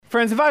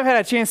Friends, if I've had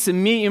a chance to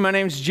meet you, my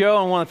name's Joe.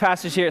 I'm one of the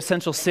pastors here at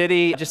Central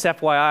City. Just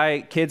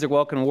FYI, kids are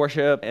welcome to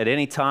worship at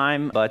any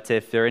time, but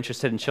if they're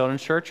interested in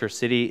children's church or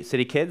city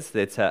kids,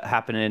 it's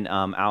happening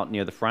out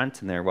near the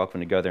front, and they're welcome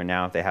to go there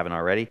now if they haven't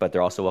already, but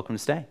they're also welcome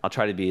to stay. I'll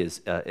try to be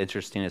as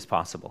interesting as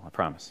possible, I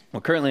promise.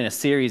 We're currently in a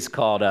series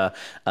called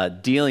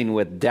Dealing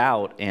with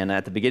Doubt, and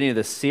at the beginning of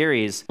this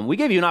series, we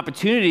gave you an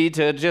opportunity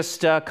to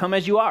just come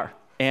as you are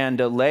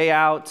and lay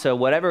out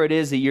whatever it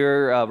is that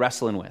you're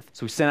wrestling with.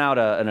 So we sent out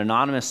an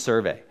anonymous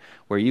survey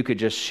where you could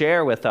just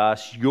share with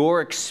us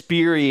your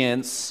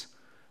experience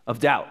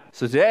of doubt.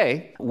 So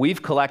today,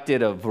 we've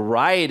collected a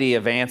variety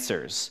of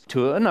answers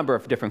to a number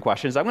of different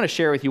questions. I'm going to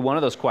share with you one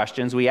of those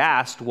questions we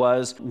asked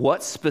was,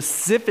 what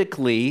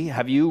specifically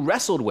have you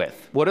wrestled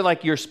with? What are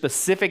like your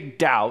specific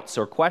doubts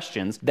or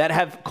questions that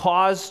have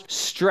caused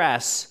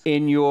stress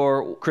in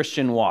your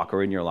Christian walk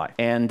or in your life?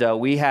 And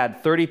we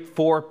had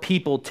 34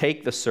 people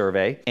take the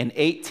survey, and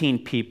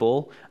 18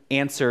 people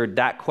answered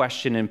that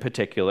question in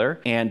particular,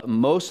 and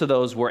most of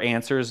those were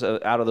answers.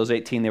 Out of those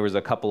 18, there was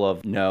a couple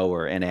of no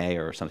or NA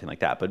or something like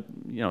that, but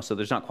so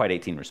there's not quite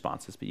 18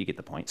 responses, but you get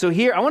the point. So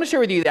here, I want to share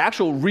with you the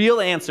actual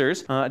real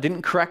answers.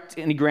 Didn't correct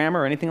any grammar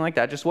or anything like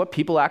that, just what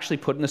people actually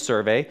put in the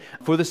survey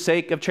for the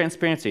sake of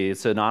transparency.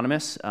 It's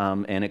anonymous,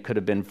 and it could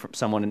have been from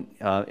someone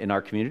in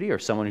our community or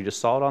someone who just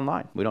saw it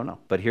online. We don't know,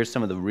 but here's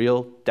some of the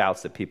real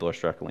doubts that people are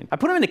struggling. I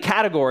put them into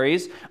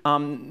categories,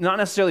 not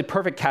necessarily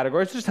perfect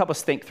categories, just help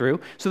us think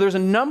through. So there's a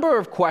number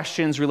of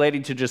questions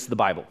related to just the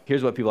Bible.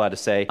 Here's what people had to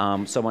say.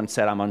 Someone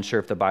said, I'm unsure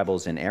if the Bible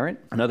is inerrant.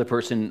 Another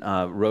person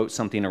wrote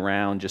something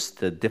around just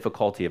the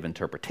difficulty of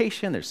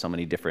interpretation. There's so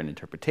many different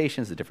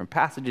interpretations of different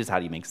passages. How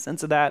do you make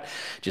sense of that?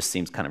 Just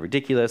seems kind of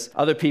ridiculous.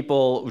 Other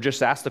people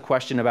just asked the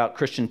question about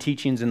Christian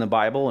teachings in the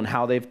Bible and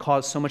how they've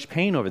caused so much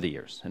pain over the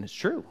years. And it's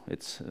true.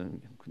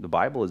 The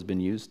Bible has been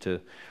used to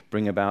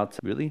bring about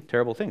really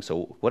terrible things.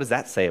 So what does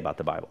that say about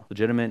the Bible?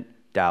 Legitimate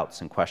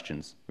doubts and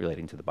questions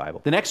relating to the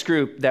Bible. The next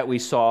group that we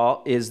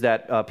saw is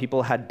that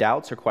people had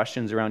doubts or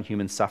questions around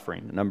human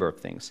suffering, a number of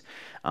things.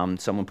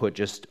 Someone put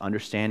just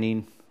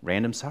understanding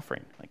random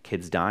suffering, like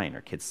kids dying or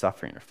kids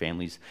suffering or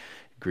families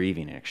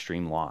grieving and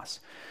extreme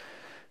loss.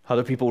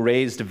 Other people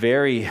raised a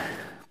very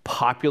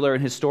popular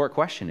and historic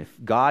question. If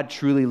God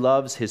truly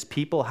loves his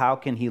people, how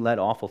can he let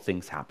awful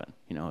things happen?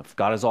 If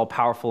God is all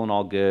powerful and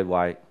all good,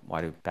 why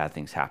do bad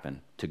things happen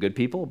to good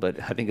people? But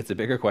I think it's a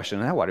bigger question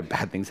than that. Why do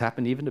bad things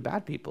happen even to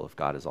bad people if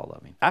God is all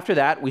loving? After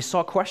that, we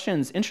saw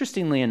questions,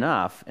 interestingly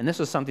enough, and this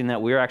was something that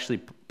we're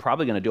actually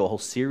probably going to do a whole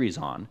series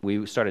on.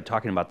 We started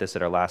talking about this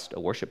at our last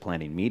worship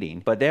planning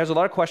meeting, but there's a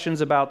lot of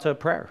questions about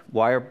prayer.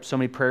 Why are so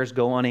many prayers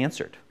go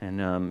unanswered?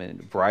 And a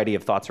variety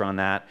of thoughts around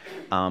that,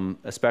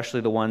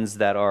 especially the ones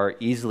that are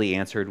easily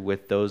answered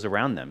with those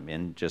around them,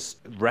 and just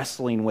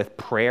wrestling with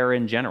prayer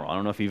in general. I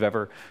don't know if you've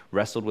ever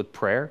wrestled with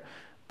prayer,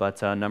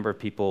 but a number of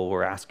people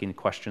were asking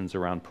questions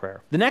around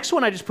prayer. The next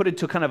one I just put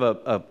into kind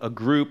of a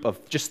group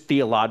of just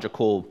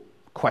theological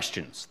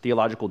questions,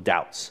 theological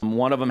doubts.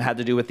 One of them had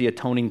to do with the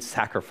atoning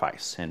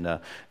sacrifice, and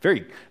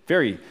very,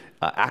 very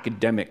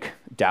academic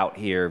doubt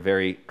here,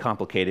 very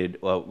complicated,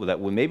 that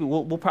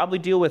we'll probably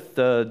deal with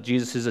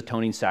Jesus'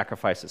 atoning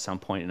sacrifice at some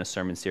point in a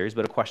sermon series,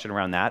 but a question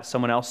around that.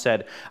 Someone else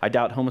said, I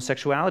doubt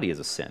homosexuality is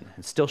a sin,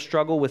 and still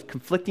struggle with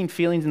conflicting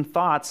feelings and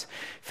thoughts,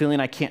 feeling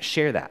I can't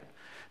share that.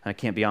 I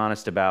can't be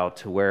honest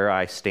about where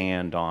I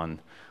stand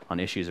on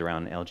issues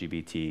around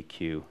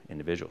LGBTQ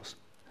individuals.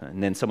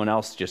 And then someone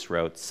else just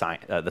wrote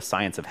the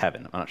science of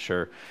heaven. I'm not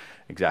sure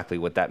exactly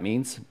what that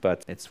means,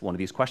 but it's one of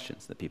these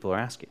questions that people are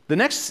asking. The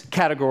next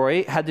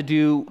category had to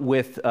do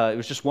with, it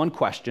was just one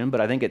question,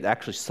 but I think it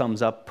actually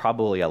sums up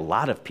probably a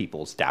lot of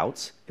people's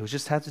doubts. It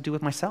just had to do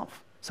with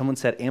myself. Someone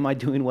said, am I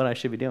doing what I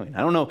should be doing?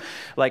 I don't know.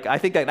 I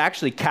think that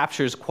actually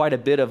captures quite a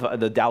bit of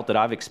the doubt that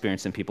I've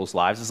experienced in people's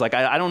lives. It's like,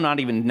 I'm not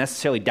even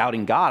necessarily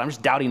doubting God. I'm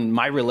just doubting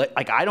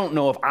I don't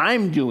know if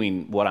I'm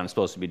doing what I'm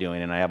supposed to be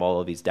doing, and I have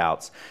all of these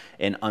doubts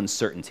and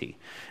uncertainty.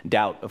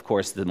 Doubt, of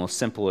course, the most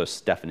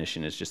simplest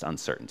definition is just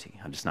uncertainty.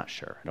 I'm just not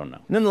sure. I don't know.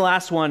 And then the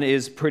last one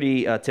is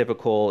pretty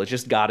typical. It's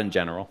just God in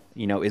general.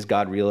 Is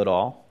God real at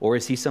all? Or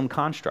is he some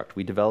construct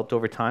we developed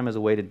over time as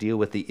a way to deal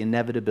with the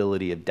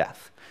inevitability of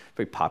death?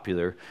 Very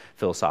popular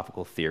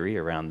philosophical theory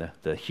around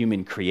the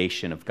human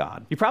creation of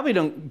God. You probably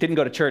didn't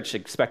go to church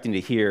expecting to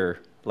hear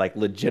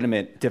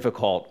legitimate,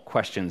 difficult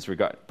questions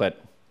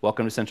but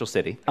welcome to Central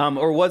City.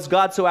 Or was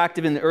God so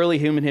active in the early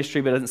human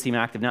history but doesn't seem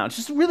active now? It's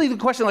just really the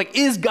question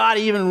is God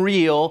even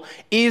real?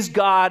 Is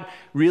God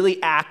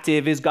really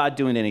active? Is God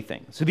doing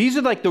anything? So these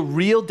are the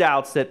real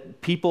doubts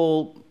that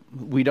people,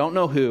 we don't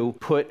know who,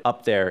 put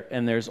up there,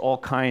 and there's all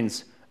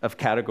kinds of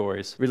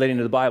categories relating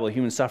to the Bible,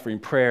 human suffering,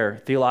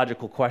 prayer,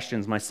 theological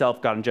questions, myself,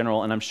 God in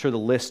general, and I'm sure the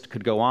list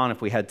could go on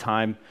if we had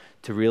time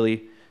to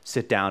really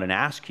sit down and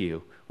ask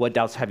you, what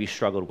doubts have you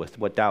struggled with?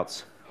 What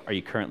doubts are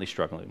you currently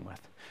struggling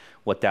with?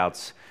 What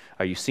doubts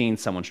are you seeing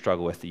someone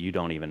struggle with that you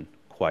don't even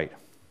quite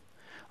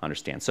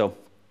understand? So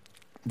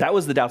that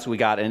was the doubts we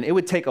got, and it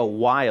would take a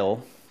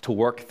while to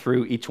work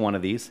through each one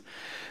of these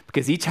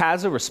because each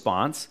has a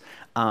response.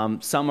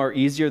 Some are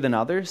easier than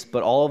others,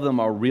 but all of them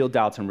are real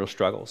doubts and real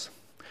struggles.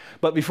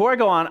 But before I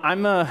go on,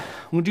 I'm going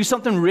to do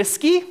something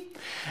risky,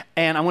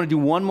 and I want to do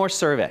one more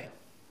survey,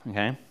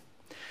 okay?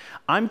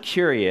 I'm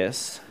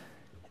curious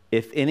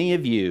if any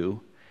of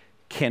you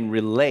can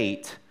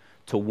relate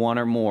to one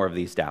or more of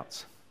these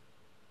doubts.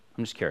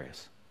 I'm just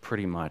curious.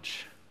 Pretty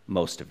much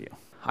most of you.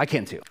 I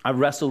can too. I've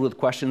wrestled with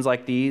questions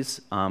like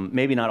these,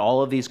 maybe not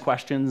all of these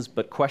questions,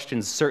 but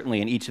questions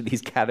certainly in each of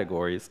these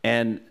categories.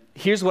 And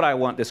here's what I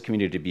want this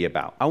community to be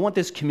about. I want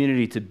this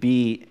community to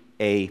be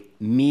a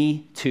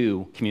me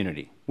too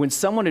community. When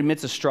someone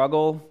admits a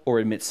struggle or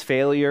admits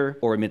failure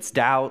or admits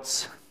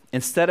doubts,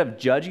 instead of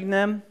judging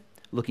them,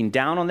 looking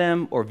down on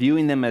them, or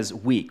viewing them as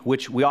weak,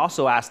 which we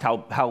also asked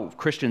how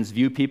Christians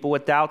view people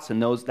with doubts,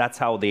 and that's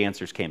how the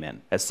answers came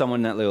in. As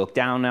someone that they look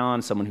down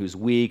on, someone who's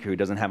weak or who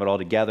doesn't have it all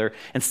together.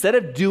 Instead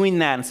of doing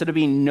that, instead of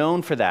being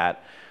known for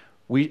that,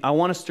 I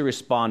want us to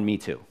respond, me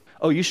too.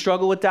 Oh, you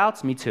struggle with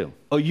doubts? Me too.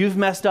 Oh, you've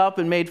messed up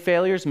and made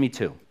failures? Me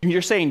too.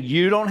 You're saying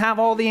you don't have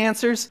all the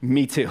answers?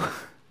 Me too.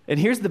 And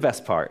here's the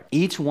best part.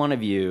 Each one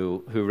of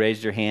you who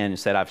raised your hand and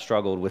said, I've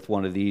struggled with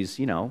one of these,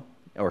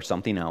 or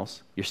something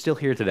else, you're still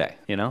here today,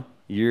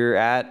 You're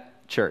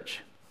at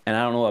church. And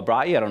I don't know what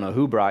brought you. I don't know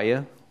who brought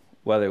you,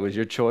 whether it was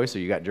your choice or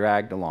you got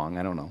dragged along.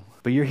 I don't know.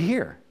 But you're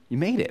here. You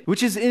made it,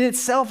 which is in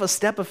itself a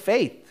step of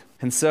faith.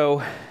 And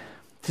so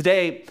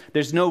today,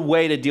 there's no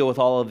way to deal with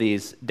all of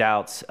these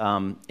doubts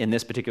in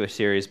this particular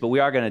series, but we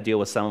are going to deal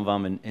with some of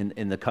them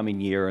in the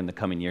coming year and the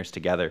coming years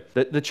together.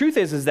 The truth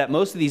is that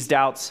most of these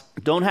doubts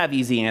don't have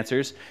easy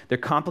answers. They're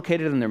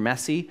complicated and they're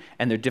messy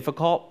and they're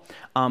difficult.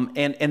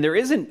 And there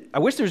isn't, I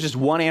wish there was just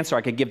one answer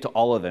I could give to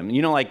all of them.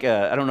 I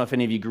don't know if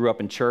any of you grew up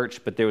in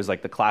church, but there was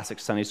like the classic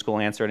Sunday school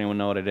answer. Anyone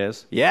know what it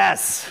is?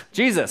 Yes,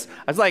 Jesus.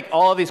 It's like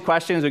all of these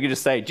questions, we could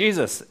just say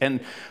Jesus.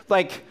 And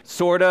like,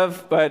 sort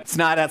of, but it's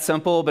not that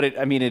simple, but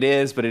it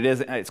is, but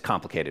it's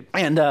complicated.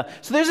 And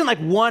so there isn't like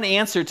one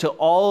answer to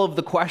all of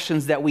the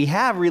questions that we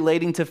have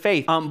relating to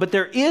faith. But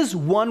there is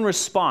one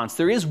response.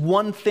 There is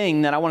one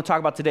thing that I want to talk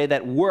about today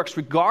that works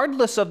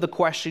regardless of the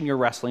question you're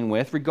wrestling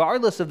with,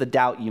 regardless of the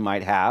doubt you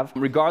might have,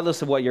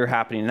 regardless of what you're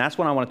happening. And that's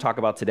what I want to talk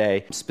about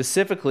today,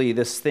 specifically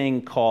this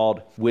thing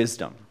called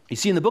wisdom. You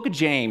see, in the book of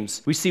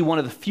James, we see one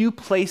of the few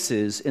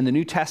places in the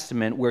New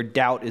Testament where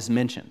doubt is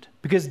mentioned.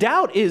 Because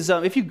doubt is,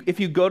 if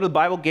you go to the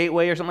Bible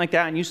Gateway or something like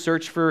that and you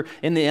search for,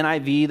 in the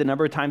NIV, the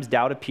number of times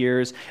doubt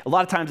appears, a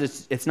lot of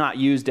times it's not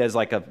used as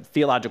like a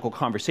theological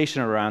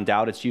conversation around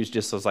doubt. It's used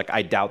just as like,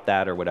 I doubt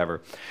that or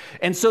whatever.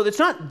 And so it's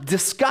not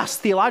discussed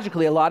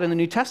theologically a lot in the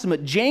New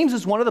Testament. James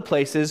is one of the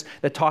places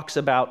that talks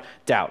about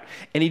doubt.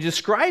 And he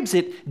describes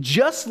it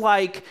just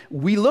like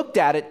we looked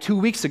at it 2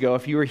 weeks ago.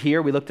 If you were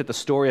here, we looked at the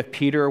story of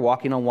Peter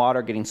walking on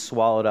water, getting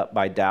swallowed up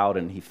by doubt,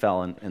 and he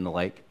fell in the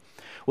lake.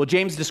 Well,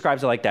 James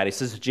describes it like that. He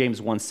says, James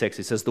 1:6,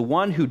 he says, the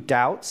one who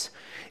doubts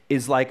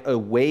is like a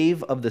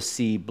wave of the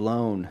sea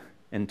blown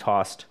and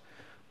tossed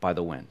by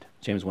the wind.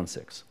 James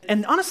 1:6.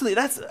 And honestly,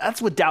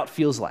 that's what doubt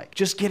feels like,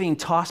 just getting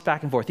tossed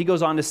back and forth. He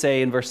goes on to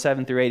say in verse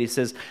 7 through 8, he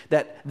says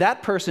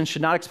that person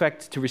should not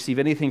expect to receive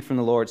anything from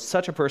the Lord.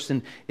 Such a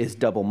person is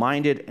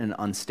double-minded and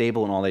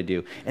unstable in all they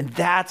do. And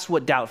that's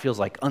what doubt feels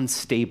like,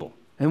 unstable.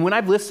 And when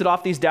I've listed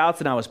off these doubts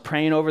and I was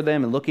praying over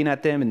them and looking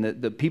at them and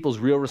the people's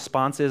real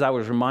responses, I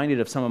was reminded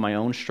of some of my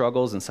own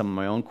struggles and some of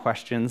my own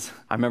questions.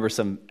 I remember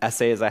some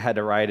essays I had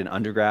to write in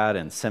undergrad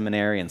and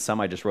seminary, and some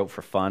I just wrote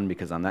for fun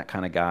because I'm that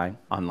kind of guy,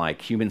 on like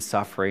human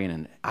suffering.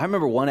 And I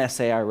remember one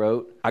essay I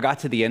wrote, I got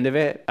to the end of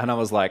it and I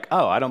was like,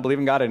 oh, I don't believe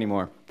in God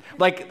anymore.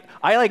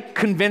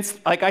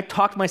 I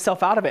talked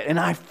myself out of it, and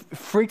it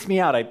freaked me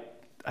out.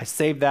 I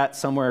saved that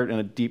somewhere in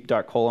a deep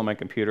dark hole on my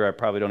computer. I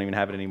probably don't even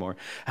have it anymore.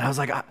 And I was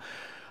like,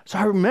 so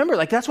I remember,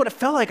 that's what it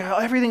felt like.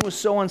 Everything was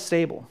so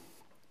unstable.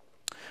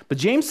 But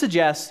James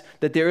suggests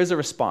that there is a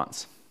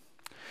response.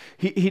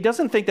 He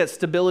doesn't think that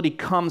stability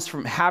comes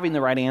from having the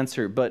right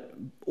answer,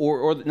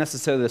 or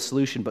necessarily the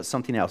solution, but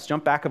something else.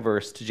 Jump back a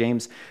verse to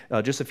James,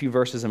 just a few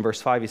verses in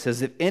verse 5. He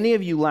says, if any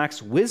of you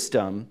lacks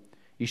wisdom,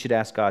 you should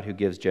ask God, who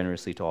gives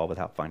generously to all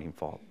without finding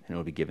fault, and it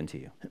will be given to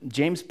you.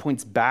 James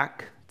points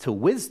back to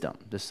wisdom,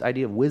 this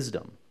idea of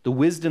wisdom, the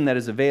wisdom that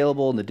is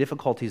available in the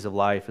difficulties of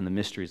life and the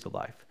mysteries of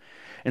life.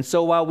 And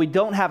so while we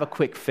don't have a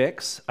quick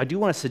fix, I do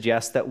want to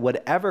suggest that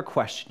whatever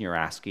question you're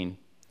asking,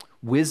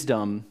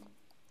 wisdom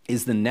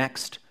is the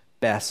next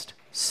best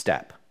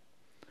step.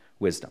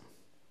 Wisdom.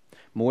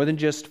 More than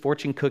just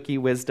fortune cookie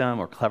wisdom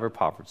or clever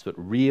proverbs, but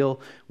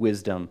real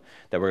wisdom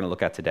that we're going to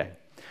look at today.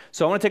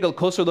 So I want to take a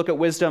closer look at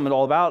wisdom and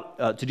all about.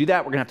 To do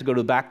that, we're going to have to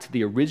go back to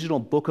the original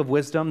book of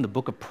wisdom, the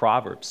book of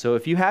Proverbs. So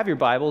if you have your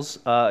Bibles,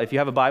 if you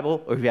have a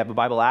Bible, or if you have a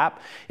Bible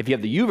app, if you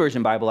have the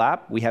YouVersion Bible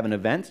app, we have an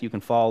event. You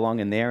can follow along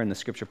in there, and the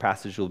scripture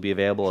passage will be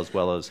available as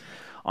well as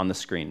on the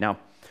screen. Now,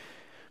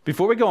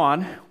 before we go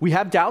on, we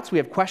have doubts, we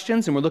have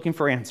questions, and we're looking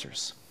for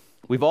answers.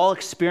 We've all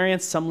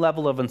experienced some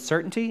level of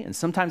uncertainty, and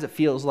sometimes it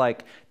feels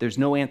like there's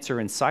no answer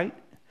in sight.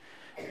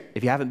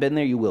 If you haven't been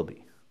there, you will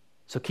be.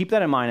 So keep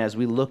that in mind as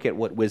we look at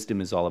what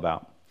wisdom is all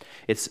about.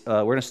 We're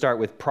going to start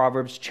with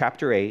Proverbs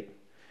chapter 8,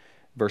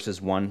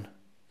 verses 1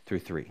 through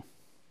 3.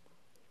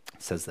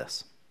 It says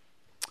this: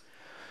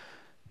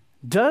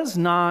 does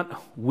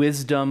not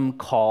wisdom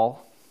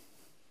call?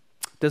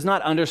 Does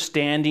not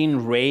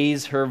understanding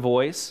raise her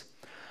voice?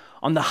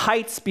 On the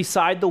heights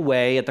beside the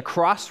way, at the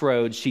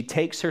crossroads, she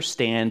takes her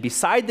stand.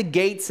 Beside the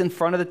gates in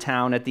front of the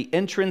town, at the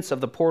entrance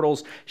of the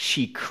portals,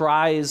 she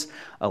cries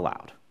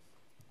aloud.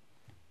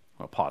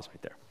 I'll pause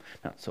right there.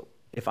 Now, so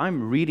if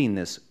I'm reading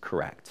this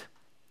correct,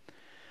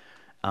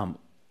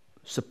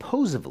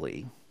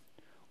 supposedly,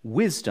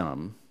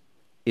 wisdom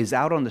is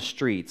out on the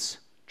streets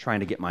trying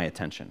to get my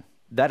attention.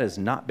 That has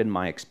not been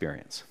my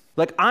experience.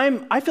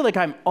 I feel like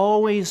I'm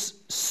always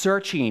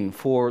searching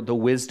for the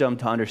wisdom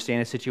to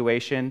understand a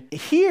situation.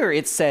 Here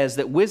it says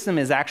that wisdom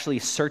is actually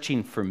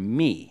searching for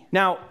me.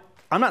 Now,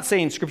 I'm not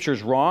saying scripture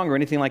is wrong or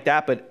anything like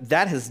that, but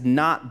that has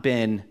not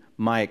been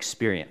my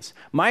experience.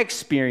 My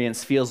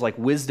experience feels like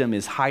wisdom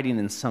is hiding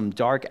in some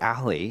dark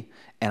alley,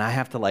 and I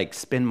have to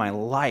spend my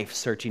life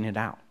searching it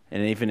out.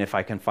 And even if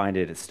I can find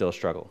it, it's still a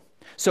struggle.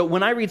 So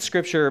when I read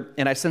scripture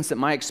and I sense that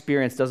my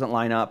experience doesn't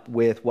line up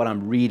with what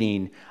I'm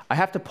reading, I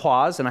have to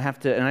pause and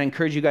I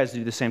encourage you guys to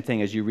do the same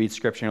thing as you read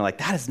scripture. And you're like,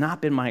 that has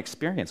not been my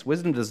experience.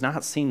 Wisdom does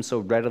not seem so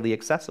readily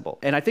accessible.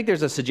 And I think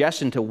there's a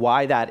suggestion to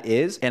why that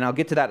is, and I'll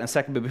get to that in a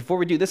second. But before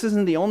we do, this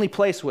isn't the only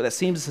place where that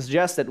seems to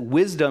suggest that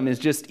wisdom is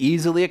just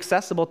easily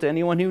accessible to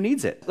anyone who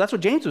needs it. That's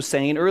what James was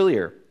saying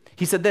earlier.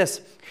 He said this: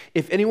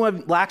 if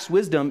anyone lacks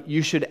wisdom,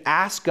 you should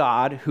ask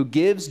God, who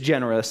gives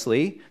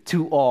generously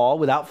to all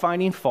without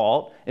finding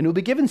fault, and it will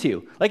be given to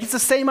you. It's the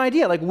same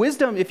idea.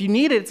 Wisdom, if you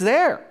need it, it's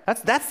there.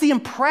 That's the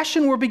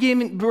impression we're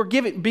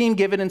being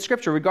given in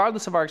Scripture,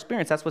 regardless of our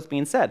experience. That's what's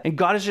being said. And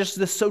God is just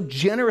so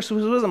generous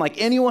with wisdom.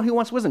 Anyone who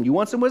wants wisdom, you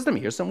want some wisdom?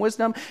 Here's some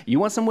wisdom. You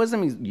want some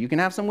wisdom? You can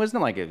have some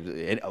wisdom.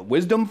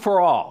 Wisdom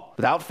for all.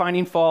 Without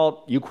finding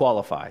fault, you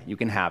qualify. You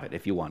can have it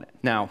if you want it.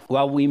 Now,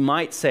 while we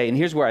might say, and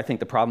here's where I think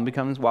the problem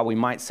becomes, while we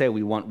might say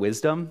we want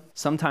wisdom,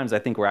 sometimes I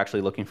think we're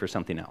actually looking for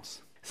something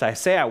else. So I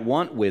say I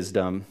want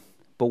wisdom,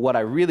 but what I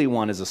really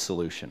want is a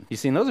solution. You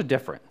see, and those are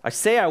different. I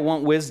say I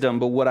want wisdom,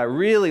 but what I'm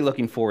really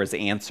looking for is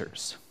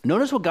answers.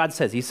 Notice what God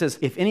says. He says,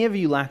 if any of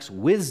you lacks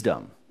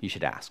wisdom, you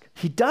should ask.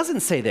 He doesn't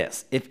say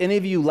this: if any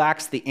of you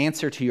lacks the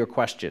answer to your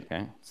question.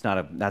 Okay?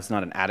 That's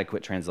not an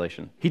adequate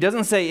translation. He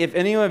doesn't say, if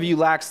any of you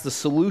lacks the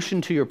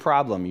solution to your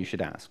problem, you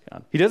should ask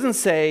God. He doesn't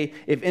say,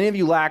 if any of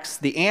you lacks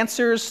the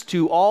answers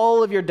to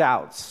all of your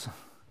doubts.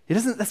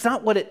 That's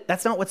not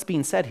what's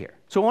being said here.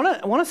 So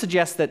I want to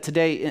suggest that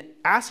today,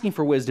 asking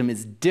for wisdom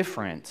is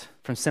different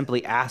from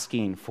simply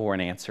asking for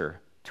an answer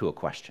to a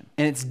question.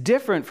 And it's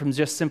different from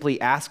just simply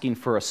asking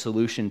for a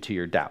solution to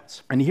your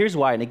doubts. And here's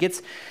why, and it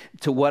gets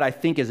to what I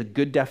think is a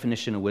good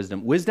definition of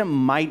wisdom. Wisdom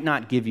might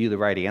not give you the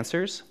right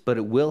answers, but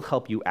it will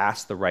help you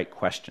ask the right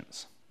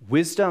questions.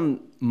 Wisdom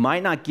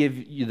might not give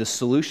you the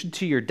solution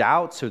to your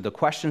doubts or the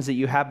questions that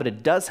you have, but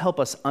it does help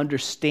us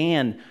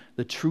understand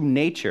the true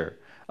nature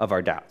of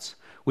our doubts,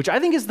 which I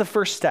think is the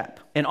first step.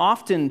 And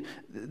often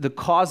the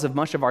cause of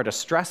much of our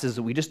distress is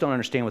that we just don't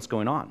understand what's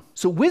going on.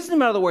 So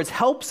wisdom, in other words,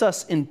 helps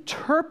us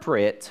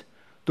interpret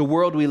the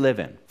world we live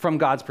in from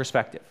God's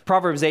perspective.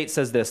 Proverbs 8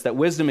 says this, that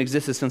wisdom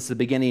existed since the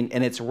beginning,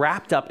 and it's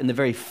wrapped up in the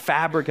very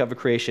fabric of a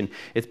creation.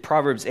 It's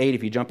Proverbs 8,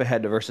 if you jump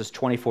ahead to verses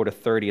 24 to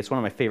 30. It's one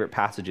of my favorite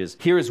passages.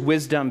 Here is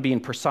wisdom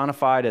being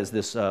personified as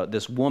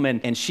this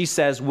woman, and she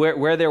says,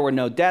 where there were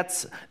no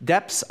depths,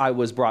 I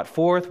was brought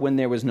forth, when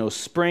there was no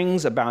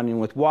springs abounding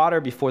with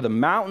water, before the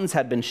mountains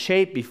had been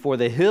shaped, before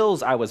the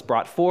hills I was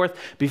brought forth,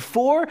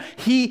 before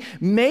he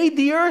made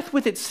the earth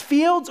with its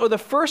fields, or the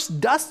first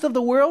dust of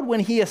the world, when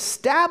he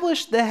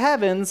established the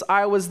heavens,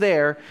 I was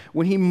there.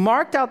 When he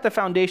marked out the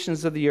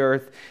foundations of the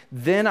earth,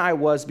 then I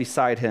was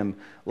beside him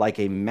like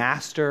a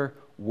master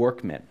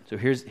workman. So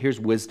here's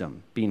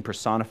wisdom being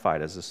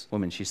personified as this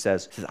woman. She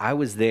says, I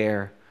was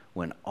there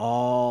when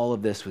all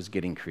of this was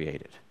getting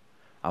created.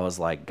 I was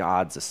like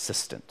God's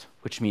assistant,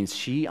 which means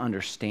she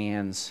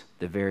understands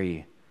the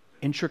very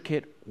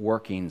intricate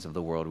workings of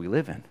the world we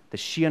live in. That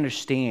she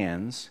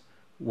understands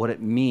what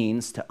it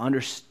means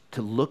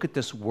to look at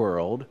this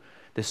world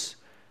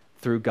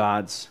through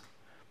God's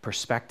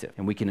perspective,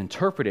 and we can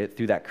interpret it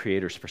through that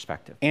creator's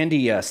perspective.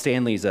 Andy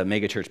Stanley's a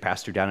megachurch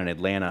pastor down in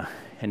Atlanta,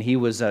 and he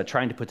was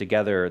trying to put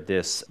together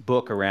this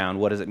book around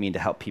what does it mean to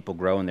help people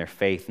grow in their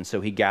faith. And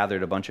so he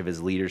gathered a bunch of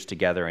his leaders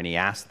together, and he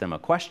asked them a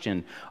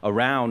question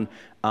around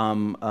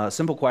a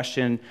simple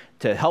question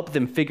to help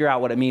them figure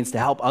out what it means to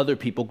help other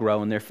people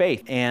grow in their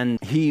faith.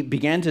 And he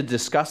began to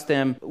discuss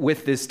them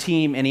with this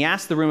team, and he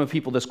asked the room of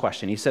people this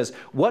question. He says,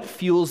 what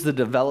fuels the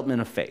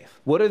development of faith?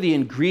 What are the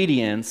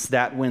ingredients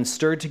that, when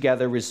stirred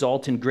together,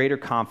 result in greater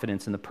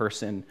confidence in the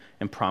person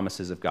and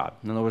promises of God?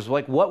 In other words,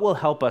 what will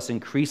help us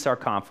increase our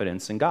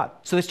confidence in God?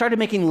 So they started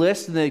making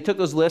lists, and they took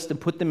those lists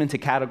and put them into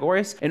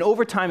categories. And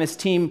over time, his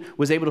team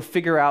was able to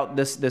figure out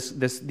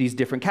these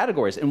different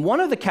categories. And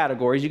one of the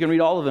categories, you can read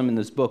all of them in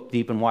this book,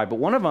 Deep and Wide, but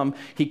one of them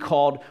he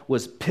called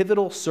was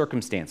pivotal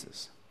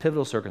circumstances.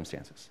 pivotal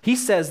circumstances. He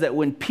says that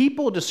when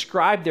people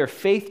describe their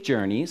faith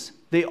journeys,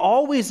 they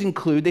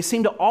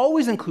seem to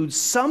always include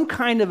some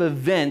kind of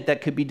event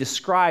that could be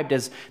described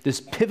as this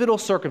pivotal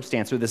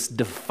circumstance or this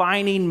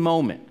defining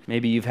moment.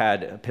 Maybe you've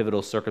had a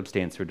pivotal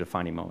circumstance or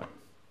defining moment.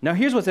 Now,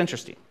 here's what's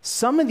interesting.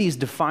 Some of these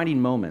defining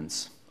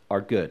moments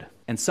are good,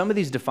 and some of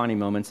these defining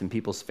moments in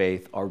people's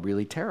faith are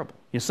really terrible.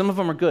 Some of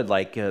them are good,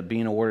 like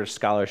being awarded a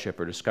scholarship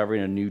or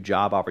discovering a new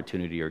job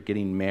opportunity or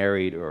getting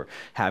married or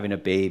having a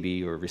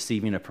baby or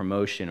receiving a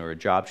promotion or a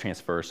job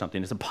transfer or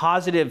something. It's a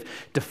positive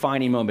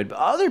defining moment. But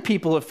other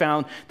people have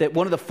found that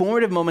one of the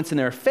formative moments in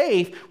their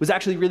faith was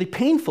actually really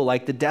painful,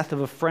 like the death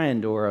of a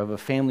friend or of a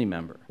family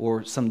member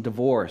or some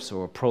divorce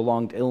or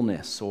prolonged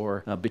illness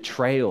or a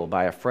betrayal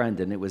by a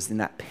friend. And it was in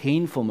that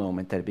painful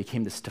moment that it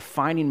became this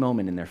defining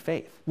moment in their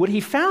faith. What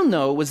he found,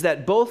 though, was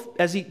that both,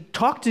 as he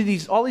talked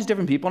to all these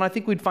different people, and I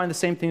think we'd find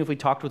the same thing if we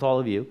talked with all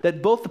of you,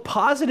 that both the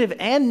positive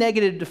and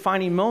negative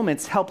defining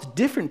moments helped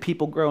different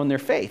people grow in their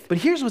faith. But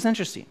here's what's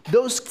interesting.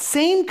 Those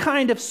same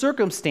kind of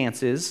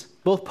circumstances,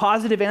 both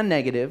positive and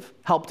negative,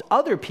 helped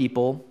other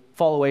people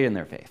fall away in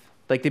their faith.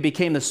 Like they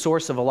became the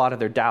source of a lot of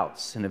their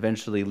doubts and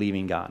eventually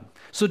leaving God.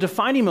 So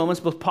defining moments,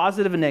 both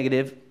positive and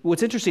negative,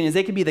 what's interesting is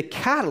they can be the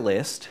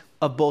catalyst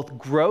of both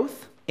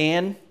growth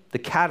and the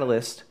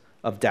catalyst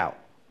of doubt,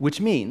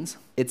 which means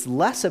it's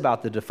less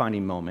about the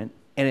defining moment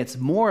and it's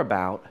more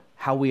about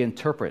how we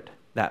interpret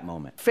that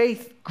moment.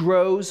 Faith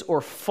grows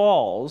or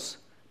falls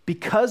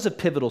because of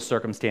pivotal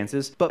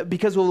circumstances, but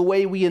because of the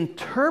way we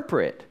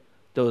interpret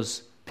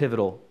those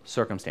pivotal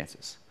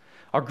circumstances.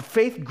 Our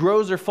faith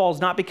grows or falls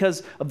not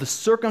because of the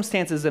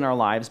circumstances in our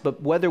lives,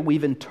 but whether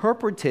we've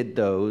interpreted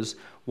those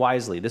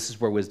wisely. This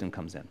is where wisdom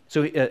comes in.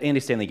 So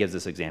Andy Stanley gives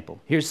this example.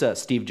 Here's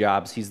Steve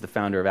Jobs. He's the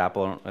founder of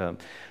Apple,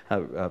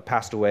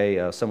 passed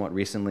away somewhat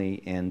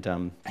recently.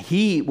 And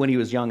he, when he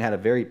was young, had a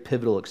very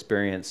pivotal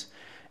experience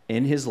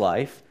in his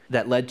life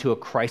that led to a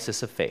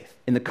crisis of faith.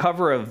 In the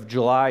cover of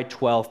July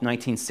 12,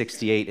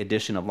 1968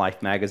 edition of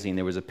Life magazine,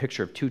 there was a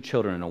picture of two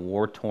children in a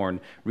war-torn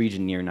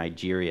region near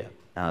Nigeria.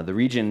 The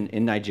region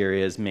in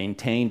Nigeria has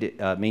maintained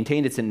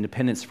its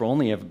independence for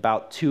only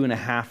about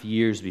 2.5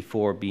 years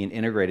before being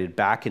integrated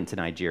back into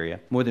Nigeria.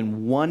 More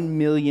than 1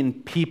 million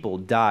people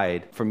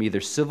died from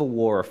either civil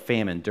war or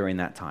famine during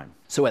that time.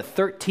 So at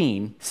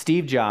 13,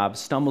 Steve Jobs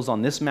stumbles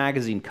on this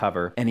magazine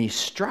cover and he's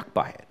struck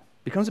by it.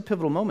 It becomes a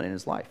pivotal moment in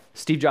his life.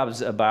 Steve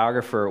Jobs'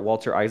 biographer,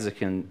 Walter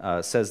Isaacson,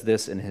 says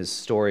this in his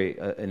story,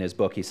 in his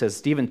book. He says,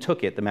 Stephen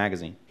took it, the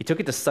magazine, he took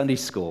it to Sunday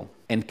school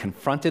and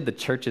confronted the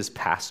church's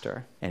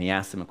pastor. And he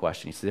asked him a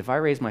question. He said, if I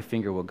raise my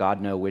finger, will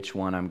God know which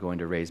one I'm going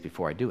to raise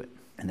before I do it?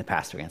 And the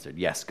pastor answered,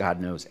 yes, God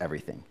knows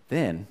everything.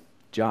 Then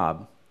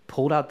Job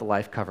pulled out the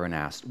life cover and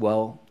asked,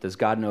 well, does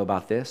God know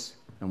about this?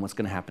 And what's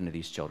going to happen to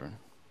these children?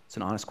 It's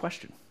an honest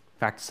question. In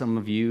fact, some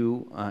of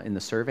you in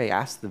the survey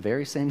asked the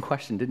very same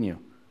question, didn't you?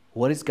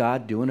 What is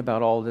God doing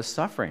about all this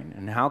suffering?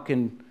 And how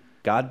can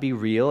God be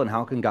real and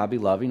how can God be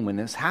loving when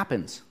this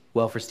happens?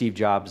 Well, for Steve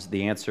Jobs,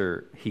 the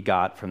answer he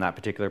got from that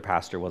particular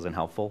pastor wasn't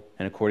helpful.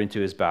 And according to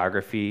his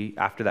biography,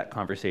 after that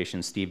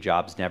conversation, Steve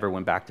Jobs never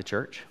went back to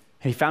church.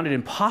 And he found it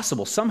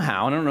impossible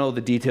somehow, I don't know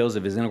the details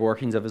of his inner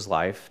workings of his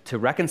life, to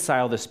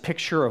reconcile this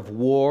picture of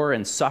war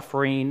and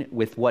suffering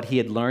with what he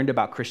had learned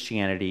about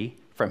Christianity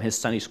from his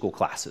Sunday school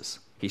classes.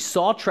 He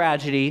saw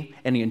tragedy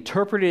and he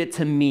interpreted it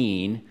to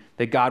mean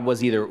that God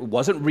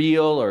wasn't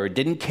real or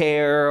didn't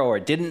care or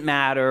it didn't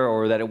matter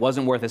or that it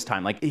wasn't worth his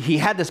time. Like he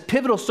had this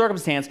pivotal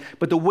circumstance,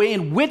 but the way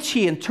in which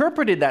he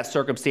interpreted that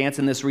circumstance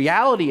and this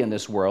reality in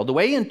this world, the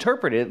way he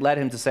interpreted it led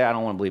him to say, I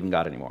don't want to believe in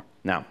God anymore.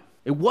 Now,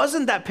 it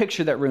wasn't that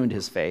picture that ruined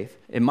his faith.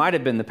 It might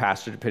have been the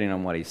pastor, depending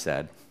on what he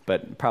said,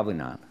 but probably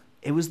not.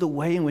 It was the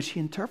way in which he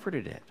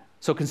interpreted it.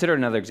 So consider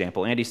another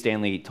example. Andy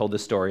Stanley told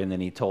this story, and then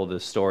he told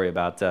this story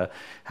about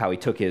how he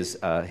took his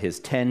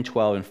 10,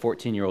 12, and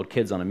 14-year-old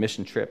kids on a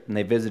mission trip, and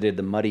they visited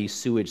the muddy,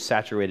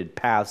 sewage-saturated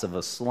paths of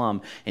a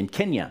slum in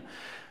Kenya.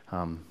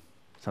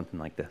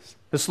 Something like this.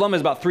 The slum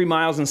is about 3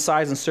 miles in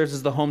size and serves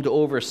as the home to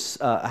over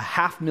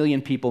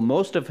 500,000 people,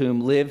 most of whom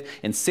live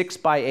in 6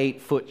 by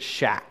 8 foot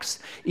shacks.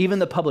 Even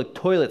the public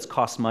toilets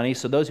cost money,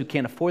 so those who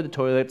can't afford the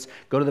toilets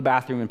go to the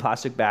bathroom in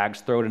plastic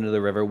bags, throw it into the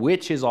river,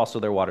 which is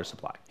also their water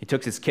supply. He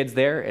took his kids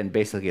there and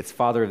basically gets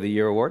Father of the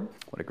Year award.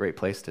 What a great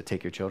place to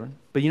take your children.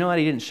 But you know what?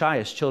 He didn't shy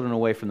his children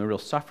away from the real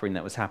suffering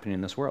that was happening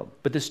in this world.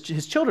 But his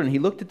children, he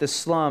looked at the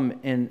slum,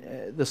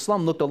 and the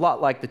slum looked a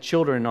lot like the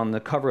children on the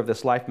cover of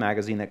this Life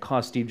magazine that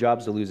caused Steve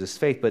Jobs to lose his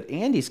faith. But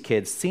Andy's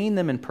kids, seeing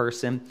them in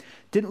person,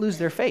 didn't lose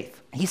their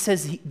faith. He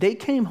says they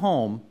came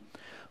home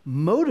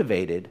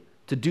motivated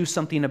to do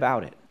something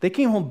about it. They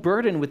came home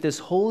burdened with this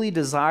holy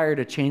desire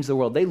to change the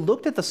world. They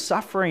looked at the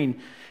suffering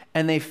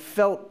and they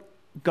felt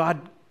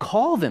God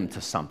call them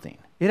to something.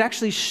 It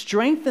actually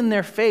strengthened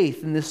their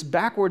faith in this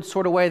backward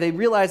sort of way. They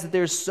realized that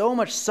there's so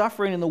much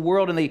suffering in the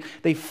world, and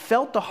they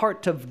felt the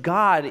heart of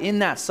God in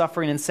that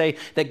suffering and say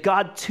that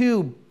God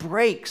too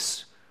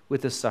breaks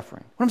with this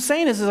suffering. What I'm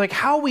saying is like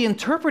how we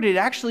interpret it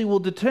actually will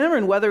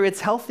determine whether it's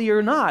healthy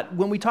or not.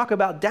 When we talk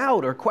about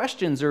doubt or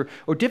questions or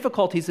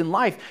difficulties in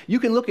life, you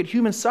can look at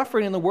human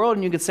suffering in the world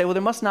and you can say, well,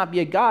 there must not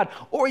be a God.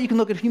 Or you can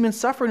look at human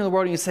suffering in the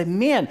world and you say,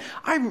 man,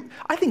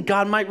 I think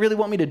God might really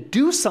want me to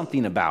do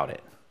something about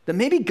it. That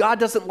maybe God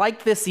doesn't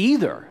like this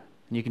either.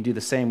 And you can do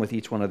the same with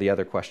each one of the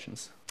other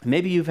questions.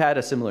 Maybe you've had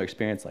a similar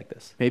experience like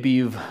this. Maybe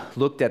you've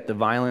looked at the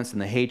violence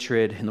and the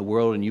hatred in the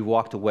world and you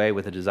walked away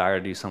with a desire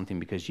to do something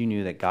because you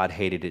knew that God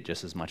hated it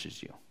just as much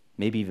as you.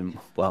 Maybe even,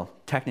 well,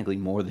 technically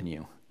more than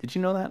you. Did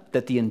you know that?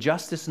 That the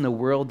injustice in the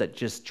world that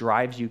just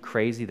drives you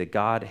crazy, that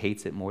God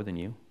hates it more than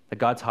you? That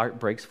God's heart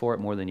breaks for it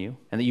more than you?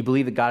 And that you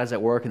believe that God is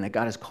at work and that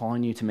God is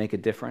calling you to make a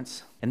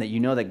difference? And that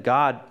you know that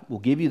God will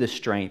give you the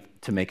strength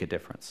to make a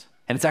difference?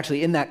 And it's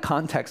actually in that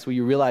context where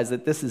you realize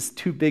that this is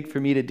too big for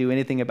me to do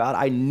anything about.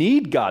 I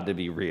need God to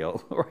be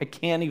real, or I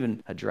can't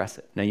even address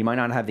it. Now, you might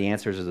not have the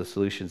answers or the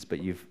solutions,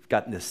 but you've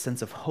gotten this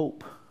sense of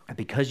hope. And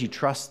because you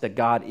trust that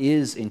God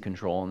is in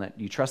control and that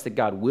you trust that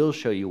God will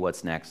show you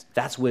what's next,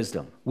 that's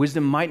wisdom.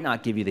 Wisdom might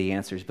not give you the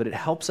answers, but it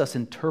helps us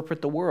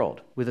interpret the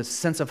world with a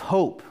sense of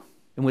hope.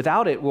 And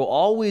without it, we'll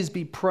always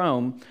be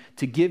prone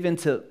to give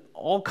into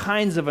all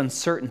kinds of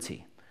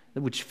uncertainty,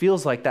 which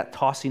feels like that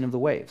tossing of the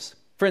waves.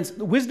 Friends,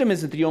 wisdom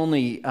isn't the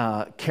only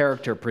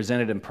character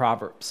presented in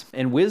Proverbs.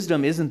 And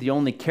wisdom isn't the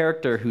only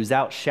character who's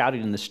out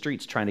shouting in the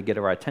streets trying to get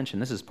our attention.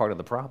 This is part of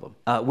the problem.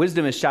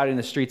 Wisdom is shouting in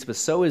the streets, but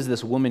so is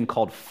this woman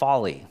called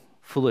folly.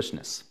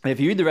 Foolishness. And if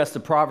you read the rest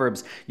of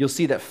Proverbs, you'll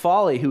see that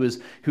folly, who's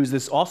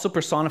this also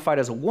personified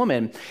as a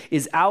woman,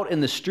 is out in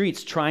the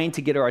streets trying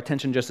to get our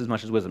attention just as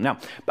much as wisdom. Now,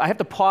 I have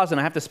to pause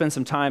and I have to spend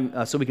some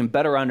time so we can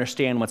better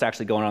understand what's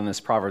actually going on in this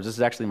Proverbs. This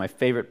is actually my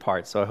favorite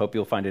part, so I hope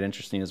you'll find it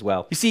interesting as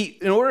well. You see,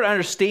 in order to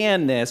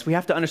understand this, we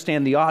have to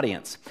understand the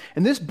audience.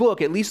 And this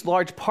book, at least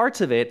large parts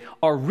of it,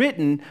 are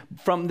written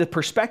from the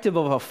perspective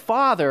of a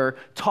father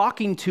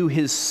talking to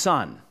his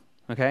son,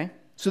 okay?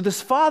 So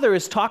this father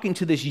is talking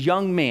to this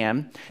young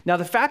man. Now,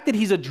 the fact that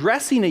he's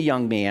addressing a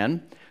young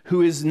man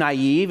who is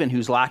naive and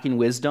who's lacking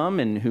wisdom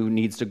and who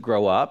needs to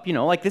grow up,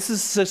 this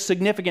is a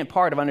significant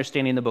part of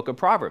understanding the book of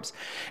Proverbs.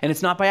 And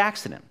it's not by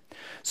accident.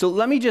 So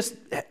let me just,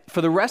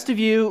 for the rest of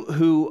you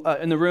who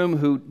in the room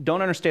who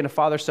don't understand a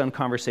father-son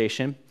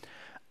conversation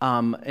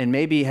and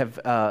maybe have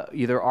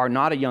either are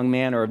not a young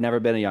man or have never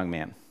been a young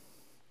man,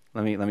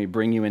 let me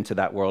bring you into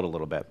that world a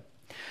little bit.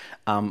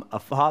 A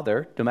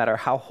father, no matter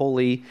how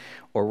holy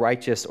or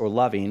righteous or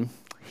loving,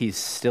 he's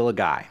still a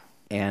guy.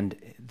 And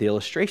the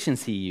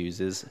illustrations he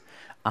uses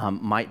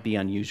might be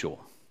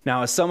unusual.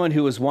 Now, as someone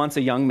who was once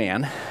a young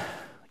man,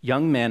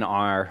 young men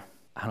are,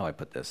 how do I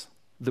put this?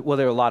 Well,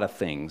 there are a lot of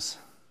things,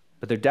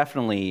 but they're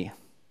definitely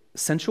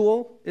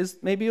sensual is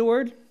maybe a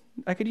word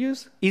I could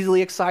use.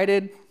 Easily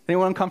excited.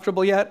 Anyone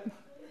uncomfortable yet?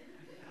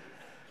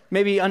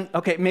 Maybe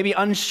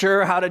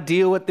unsure how to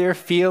deal with their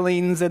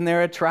feelings and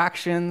their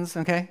attractions.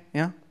 Okay,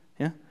 yeah.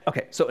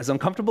 Okay, so as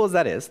uncomfortable as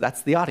that is,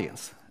 that's the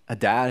audience. A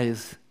dad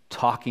is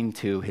talking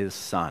to his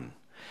son,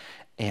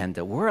 and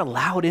we're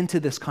allowed into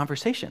this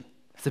conversation.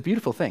 It's a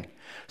beautiful thing.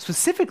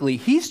 Specifically,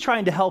 he's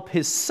trying to help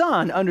his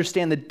son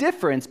understand the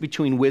difference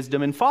between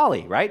wisdom and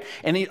folly, right?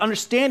 And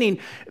understanding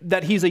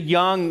that he's a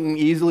young,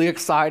 easily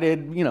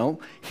excited,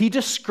 he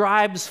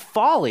describes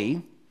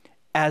folly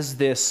as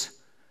this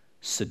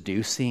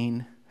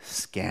seducing,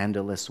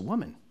 scandalous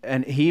woman.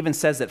 And he even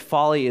says that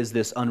folly is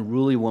this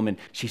unruly woman.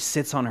 She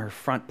sits on her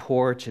front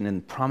porch and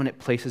in prominent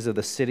places of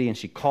the city, and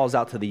she calls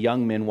out to the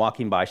young men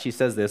walking by. She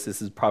says this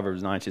is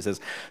Proverbs 9. She says,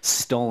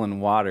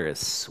 stolen water is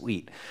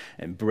sweet,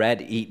 and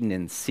bread eaten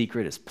in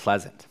secret is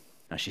pleasant.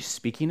 Now, she's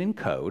speaking in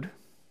code.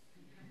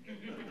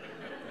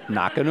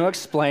 Not going to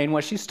explain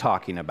what she's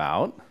talking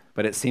about,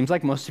 but it seems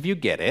like most of you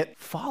get it.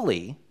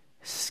 Folly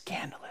is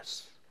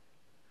scandalous,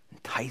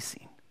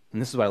 enticing.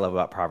 And this is what I love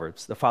about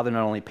Proverbs. The father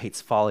not only paints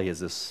folly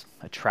as this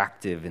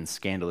attractive and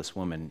scandalous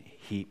woman,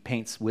 he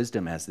paints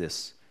wisdom as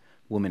this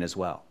woman as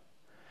well.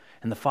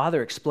 And the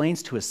father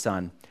explains to his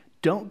son,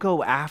 don't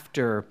go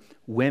after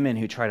women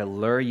who try to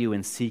lure you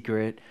in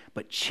secret,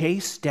 but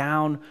chase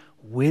down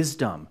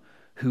wisdom,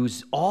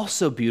 who's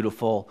also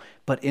beautiful,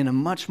 but in a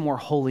much more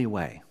holy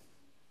way.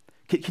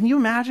 Can you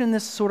imagine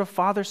this sort of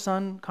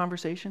father-son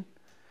conversation?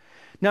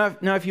 Now,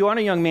 if you aren't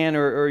a young man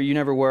or you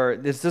never were,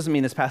 this doesn't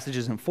mean this passage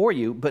isn't for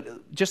you,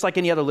 but just like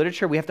any other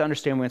literature, we have to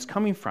understand where it's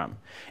coming from,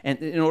 and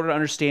in order to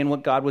understand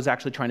what God was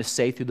actually trying to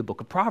say through the book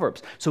of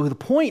Proverbs. So the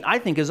point, I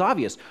think, is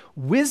obvious.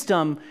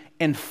 Wisdom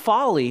and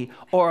folly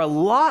are a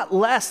lot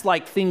less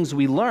like things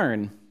we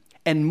learn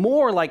and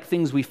more like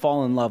things we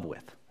fall in love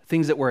with,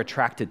 things that we're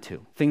attracted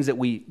to, things that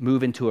we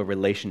move into a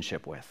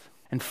relationship with.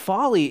 And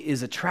folly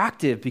is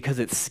attractive because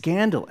it's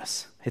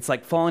scandalous. It's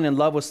like falling in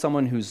love with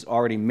someone who's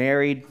already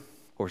married,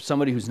 or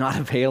somebody who's not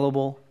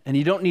available. And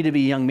you don't need to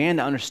be a young man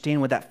to understand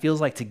what that feels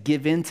like to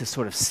give in to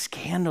sort of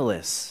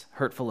scandalous,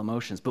 hurtful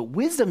emotions. But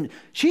wisdom,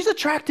 she's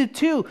attractive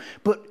too,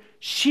 but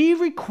she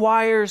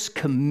requires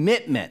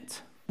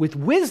commitment. With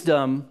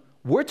wisdom,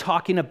 we're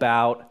talking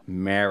about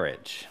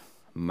marriage.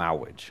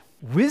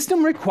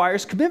 Wisdom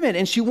requires commitment,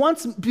 and she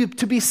wants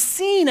to be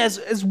seen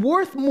as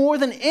worth more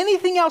than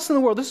anything else in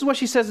the world. This is what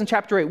she says in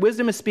chapter 8.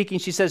 Wisdom is speaking.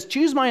 She says,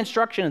 choose my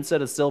instruction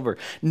instead of silver,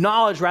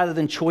 knowledge rather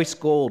than choice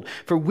gold.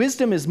 For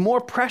wisdom is more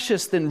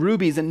precious than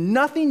rubies, and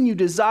nothing you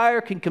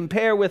desire can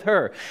compare with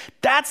her.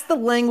 That's the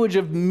language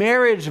of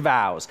marriage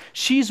vows.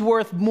 She's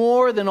worth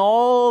more than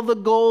all the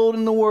gold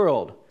in the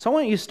world. So I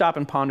want you to stop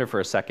and ponder for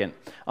a second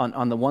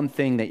on the one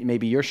thing that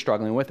maybe you're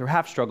struggling with or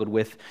have struggled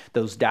with,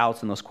 those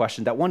doubts and those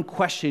questions, that one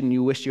question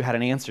you wish you had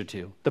an answer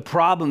to, the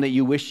problem that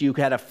you wish you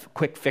had a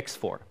quick fix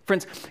for.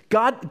 Friends,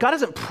 God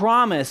doesn't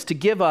promise to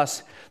give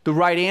us the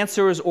right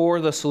answers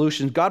or the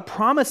solutions. God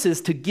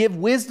promises to give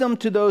wisdom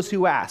to those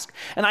who ask.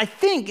 And I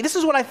think, this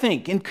is what I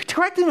think, and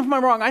correct me if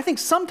I'm wrong, I think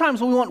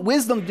sometimes we want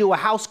wisdom to do a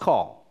house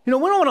call. We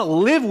don't want to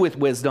live with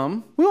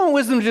wisdom. We want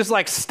wisdom to just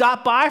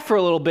stop by for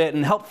a little bit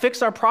and help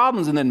fix our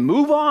problems and then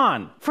move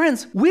on.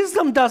 Friends,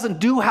 wisdom doesn't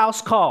do house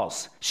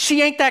calls.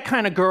 She ain't that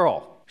kind of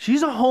girl.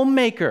 She's a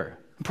homemaker.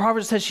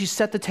 Proverbs says she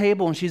set the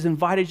table and she's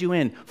invited you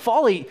in.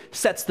 Folly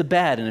sets the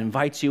bed and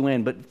invites you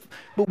in. But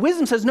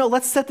wisdom says, no,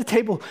 let's set the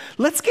table.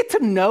 Let's get to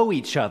know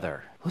each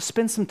other. Let's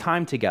spend some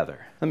time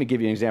together. Let me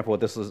give you an example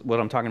of what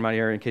I'm talking about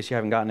here in case you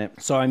haven't gotten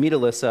it. So I meet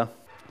Alyssa.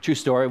 True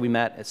story, we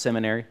met at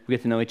seminary. We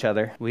get to know each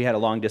other. We had a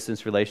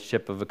long-distance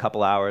relationship of a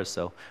couple hours,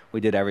 so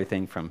we did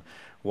everything from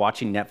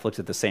watching Netflix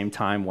at the same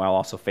time while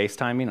also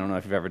FaceTiming. I don't know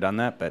if you've ever done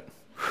that, but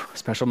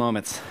special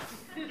moments.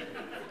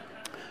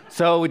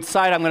 So we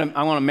decide I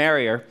want to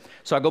marry her.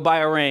 So I go buy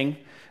a ring.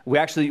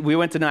 We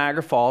went to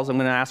Niagara Falls. I'm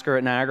going to ask her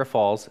at Niagara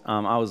Falls.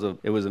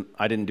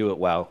 I didn't do it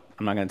well.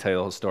 I'm not going to tell you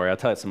the whole story. I'll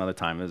tell it some other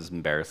time. It was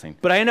embarrassing.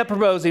 But I end up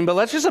proposing. But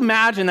let's just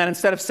imagine that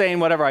instead of saying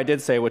whatever I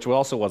did say, which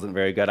also wasn't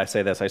very good, I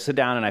say this. I sit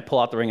down and I pull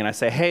out the ring and I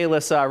say, hey,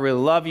 Alyssa, I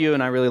really love you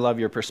and I really love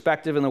your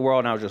perspective in the world.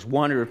 And I was just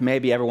wondering if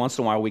maybe every once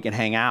in a while we can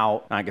hang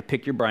out and I could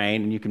pick your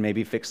brain and you can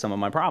maybe fix some of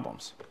my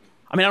problems.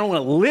 I mean, I don't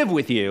want to live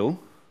with you.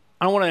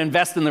 I don't want to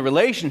invest in the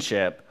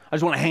relationship. I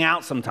just want to hang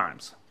out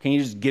sometimes. Can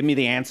you just give me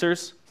the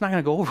answers? It's not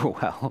going to go over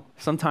well.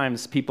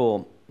 Sometimes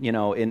people,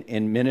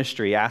 in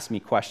ministry ask me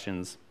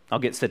questions.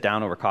 I'll sit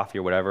down over coffee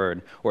or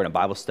whatever, or in a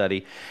Bible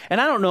study.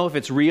 And I don't know if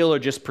it's real or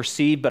just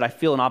perceived, but I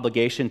feel an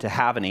obligation to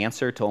have an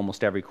answer to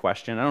almost every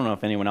question. I don't know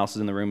if anyone else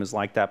in the room is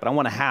like that, but I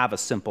want to have a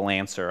simple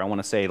answer. I want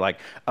to say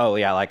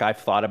I've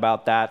thought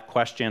about that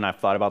question. I've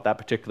thought about that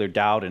particular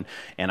doubt,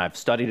 and I've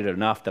studied it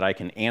enough that I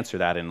can answer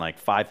that in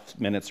 5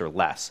 minutes or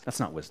less. That's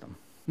not wisdom.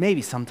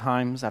 Maybe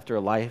sometimes after a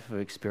life of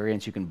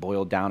experience, you can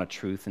boil down a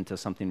truth into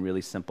something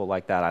really simple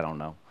like that. I don't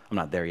know. I'm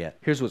not there yet.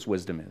 Here's what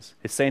wisdom is.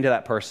 It's saying to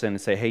that person and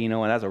say, hey, you know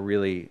what? That's a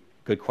really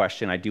good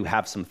question. I do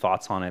have some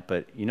thoughts on it,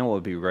 but you know what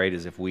would be great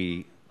is if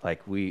we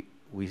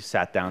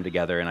sat down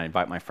together and I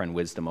invite my friend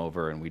Wisdom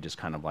over and we just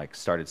kind of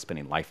started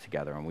spending life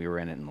together and we were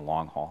in it in the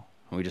long haul.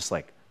 And we just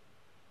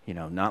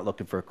not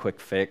looking for a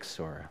quick fix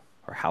or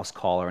house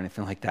call or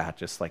anything like that.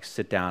 Just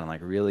sit down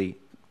and really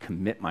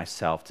commit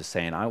myself to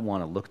saying, I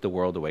want to look at the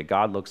world the way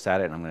God looks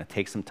at it, and I'm going to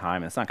take some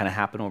time. And it's not going to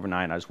happen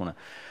overnight. I'm going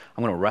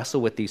to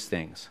wrestle with these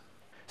things.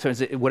 So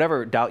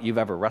whatever doubt you've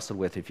ever wrestled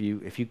with, if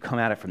you come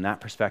at it from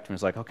that perspective,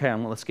 it's okay,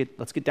 let's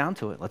get down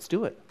to it. Let's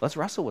do it. Let's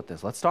wrestle with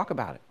this. Let's talk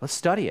about it. Let's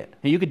study it.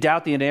 And you could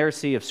doubt the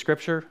inerrancy of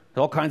Scripture.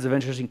 There's all kinds of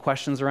interesting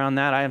questions around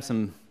that. I have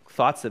some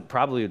thoughts that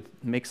probably would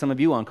make some of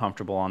you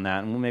uncomfortable on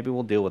that, and maybe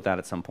we'll deal with that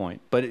at some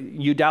point. But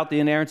you doubt the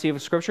inerrancy of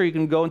Scripture, you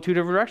can go in two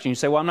different directions. You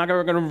say, well, I'm not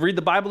going to read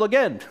the Bible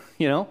again,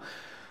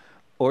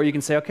 Or you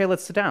can say, okay,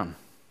 let's sit down.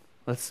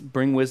 Let's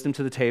bring wisdom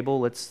to the table.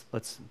 Let's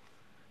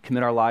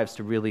commit our lives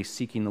to really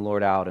seeking the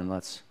Lord out, and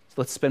let's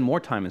spend more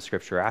time in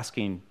Scripture,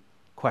 asking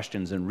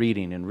questions and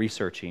reading and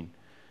researching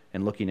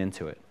and looking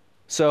into it.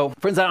 So,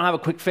 friends, I don't have a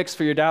quick fix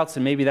for your doubts,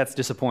 and maybe that's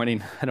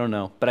disappointing. I don't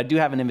know. But I do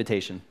have an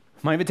invitation.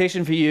 My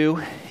invitation for you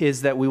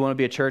is that we want to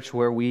be a church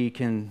where we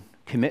can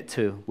commit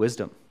to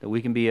wisdom, that we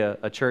can be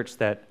a church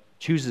that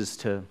chooses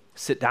to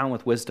sit down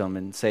with wisdom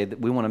and say that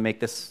we want to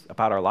make this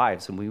about our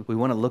lives, and we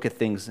want to look at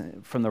things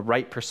from the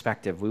right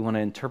perspective. We want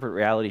to interpret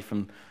reality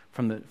from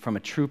a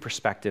true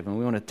perspective, and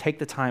we want to take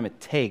the time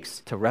it takes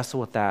to wrestle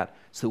with that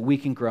so that we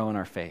can grow in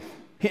our faith.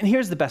 And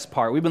here's the best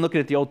part. We've been looking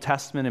at the Old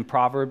Testament and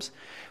Proverbs.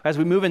 As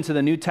we move into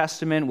the New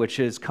Testament, which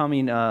is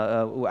coming,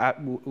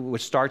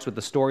 which starts with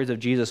the stories of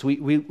Jesus,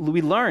 we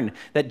learn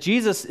that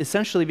Jesus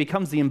essentially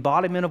becomes the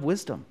embodiment of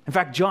wisdom. In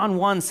fact, John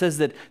 1 says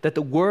that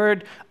the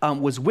Word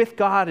was with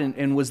God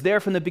and was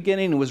there from the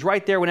beginning and was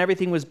right there when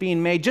everything was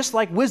being made, just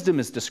like wisdom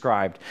is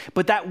described.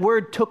 But that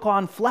Word took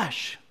on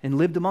flesh and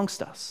lived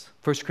amongst us.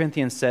 1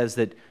 Corinthians says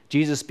that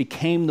Jesus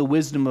became the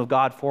wisdom of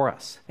God for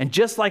us. And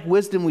just like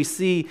wisdom we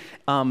see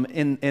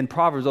in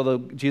Proverbs, although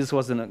Jesus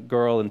wasn't a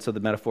girl and so the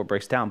metaphor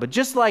breaks down, but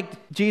just like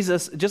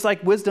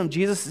wisdom,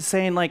 Jesus is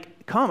saying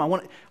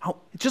come,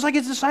 just like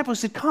his disciples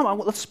said, come,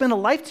 let's spend a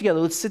life together.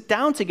 Let's sit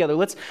down together.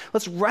 Let's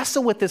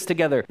wrestle with this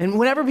together. And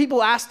whenever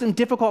people ask him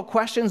difficult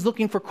questions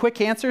looking for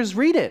quick answers,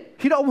 read it.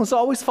 He'd almost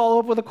always follow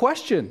up with a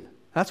question.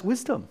 That's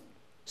wisdom,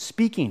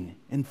 speaking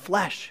in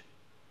flesh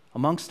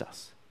amongst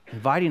us,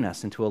 inviting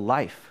us into a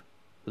life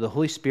but the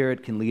Holy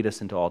Spirit can lead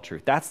us into all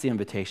truth. That's the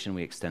invitation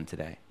we extend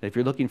today. If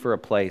you're looking for a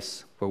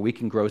place where we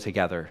can grow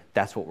together,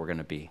 that's what we're going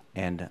to be.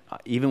 And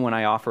even when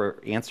I offer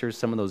answers,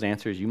 some of those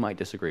answers you might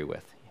disagree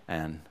with.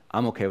 And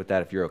I'm okay with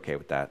that if you're okay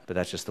with that, but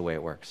that's just the way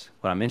it works.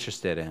 What I'm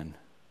interested in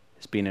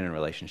is being in a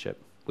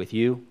relationship with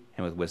you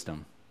and with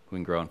wisdom. We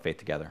can grow in faith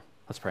together.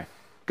 Let's pray.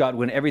 God,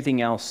 when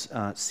everything else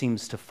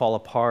seems to fall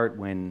apart,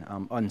 when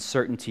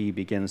uncertainty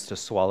begins to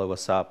swallow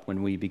us up,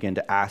 when we begin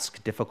to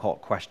ask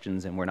difficult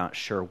questions and we're not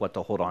sure what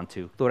to hold on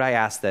to, Lord, I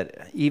ask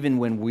that even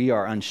when we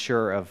are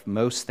unsure of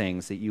most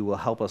things, that you will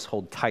help us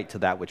hold tight to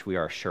that which we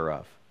are sure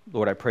of.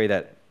 Lord, I pray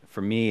that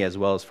for me as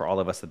well as for all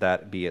of us,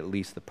 that be at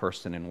least the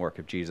person and work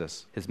of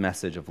Jesus, his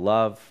message of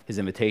love, his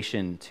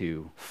invitation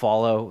to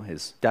follow,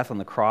 his death on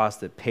the cross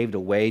that paved a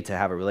way to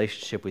have a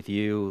relationship with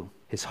you,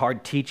 his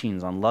hard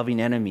teachings on loving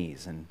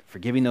enemies and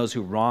forgiving those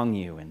who wrong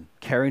you and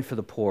caring for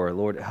the poor.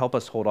 Lord, help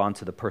us hold on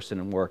to the person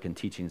and work and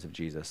teachings of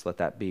Jesus. Let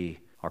that be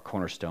our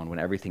cornerstone when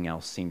everything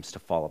else seems to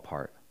fall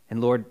apart. And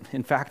Lord,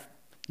 in fact,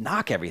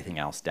 knock everything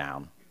else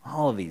down.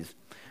 All of these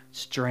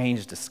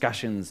strange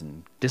discussions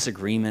and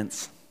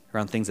disagreements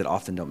around things that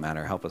often don't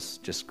matter. Help us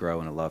just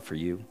grow in a love for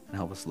you and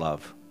help us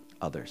love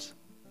others.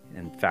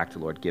 In fact,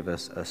 Lord, give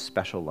us a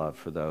special love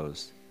for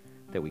those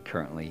that we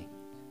currently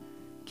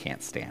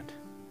can't stand.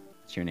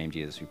 In your name,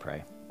 Jesus, we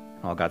pray.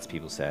 All God's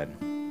people said,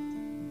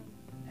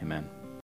 amen.